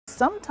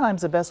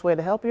sometimes the best way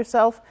to help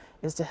yourself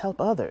is to help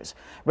others.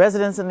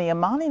 Residents in the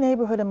Amani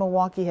neighborhood in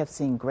Milwaukee have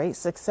seen great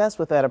success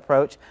with that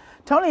approach.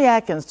 Tony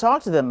Atkins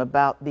talked to them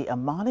about the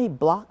Amani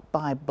Block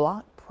by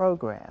Block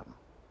program.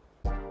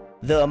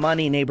 The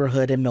Amani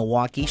neighborhood in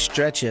Milwaukee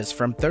stretches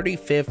from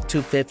 35th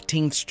to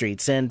 15th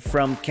Streets and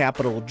from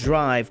Capitol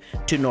Drive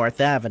to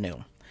North Avenue.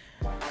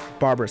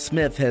 Barbara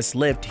Smith has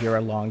lived here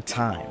a long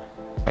time.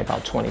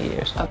 About 20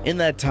 years. In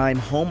that time,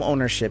 home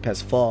ownership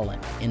has fallen,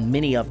 and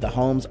many of the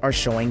homes are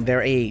showing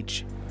their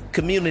age.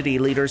 Community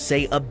leaders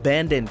say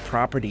abandoned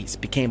properties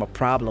became a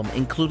problem,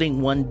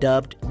 including one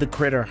dubbed the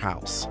Critter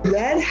House.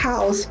 That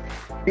house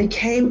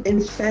became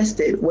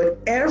infested with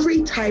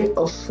every type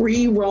of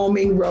free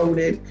roaming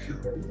rodent,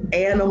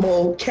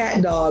 animal,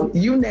 cat, dog,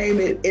 you name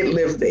it, it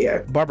lived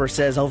there. Barbara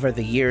says over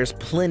the years,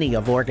 plenty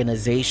of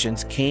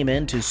organizations came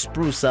in to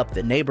spruce up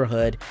the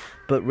neighborhood,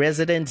 but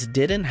residents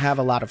didn't have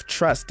a lot of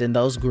trust in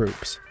those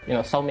groups. You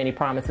know, so many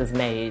promises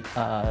made.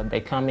 They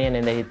come in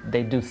and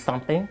they do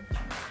something,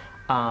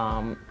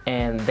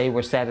 and they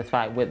were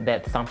satisfied with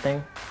that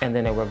something, and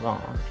then they were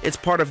gone. It's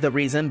part of the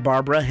reason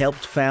Barbara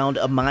helped found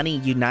Amani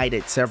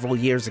United several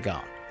years ago.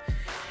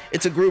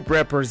 It's a group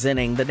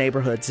representing the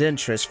neighborhood's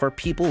interests for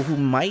people who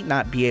might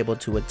not be able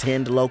to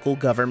attend local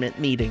government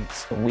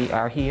meetings. We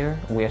are here.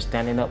 We're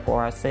standing up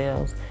for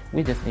ourselves.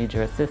 We just need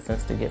your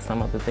assistance to get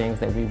some of the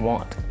things that we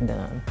want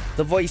done.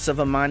 The voice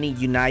of Amani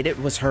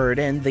United was heard,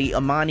 and the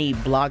Amani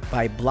Block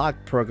by Block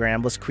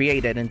program was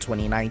created in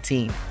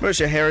 2019.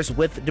 Marsha Harris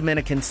with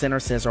Dominican Center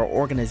says our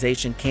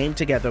organization came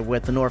together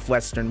with the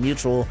Northwestern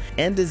Mutual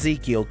and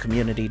Ezekiel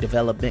Community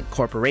Development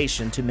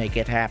Corporation to make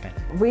it happen.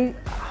 We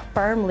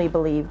firmly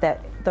believe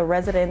that the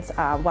residents,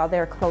 while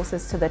they're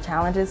closest to the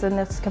challenges in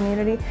this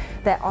community,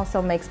 that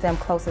also makes them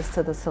closest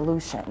to the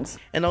solutions.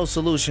 And those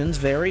solutions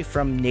vary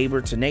from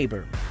neighbor to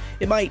neighbor.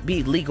 It might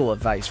be legal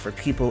advice for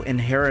people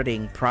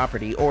inheriting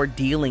property or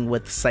dealing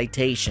with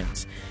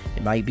citations.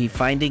 It might be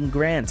finding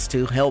grants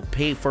to help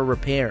pay for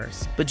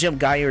repairs. But Jim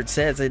Guyard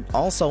says it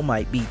also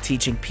might be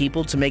teaching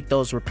people to make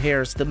those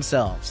repairs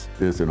themselves.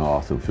 It's an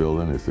awesome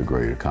feeling, it's a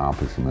great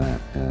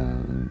accomplishment,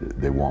 and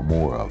they want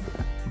more of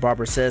it.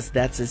 Barbara says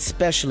that's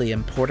especially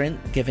important,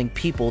 giving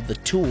people the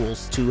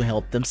tools to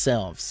help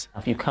themselves.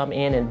 If you come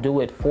in and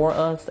do it for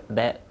us,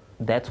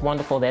 that's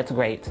wonderful, that's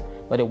great,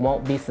 but it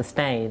won't be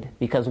sustained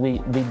because you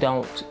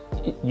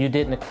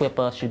didn't equip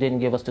us, you didn't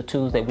give us the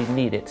tools that we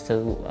needed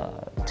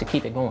to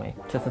keep it going,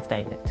 to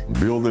sustain it.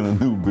 Building a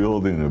new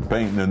building and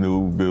painting a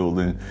new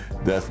building,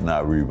 that's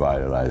not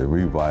revitalizing.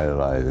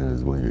 Revitalizing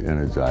is when you're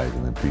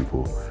energizing the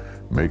people,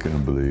 making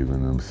them believe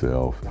in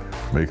themselves,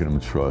 making them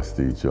trust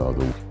each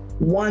other.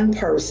 One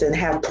person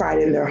have pride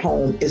in their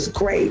home is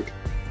great,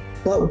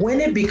 but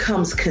when it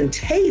becomes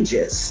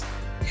contagious,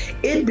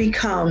 it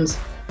becomes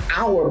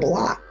our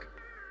block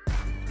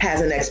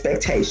has an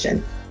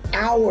expectation.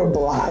 Our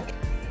block,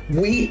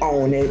 we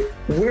own it,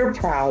 we're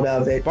proud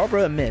of it.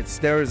 Barbara admits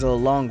there is a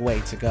long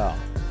way to go.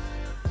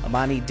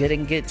 Amani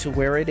didn't get to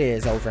where it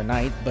is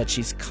overnight, but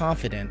she's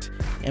confident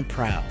and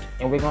proud.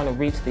 And we're going to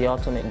reach the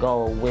ultimate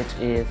goal, which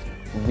is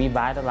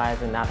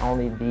revitalizing not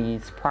only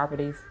these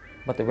properties,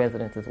 but the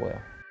residents as well.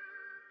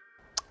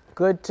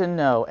 Good to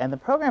know. And the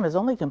program has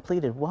only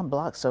completed one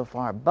block so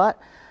far,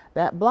 but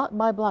that block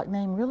by block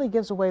name really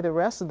gives away the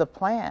rest of the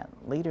plan.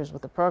 Leaders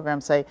with the program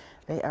say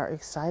they are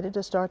excited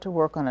to start to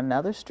work on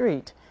another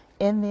street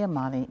in the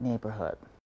Amani neighborhood.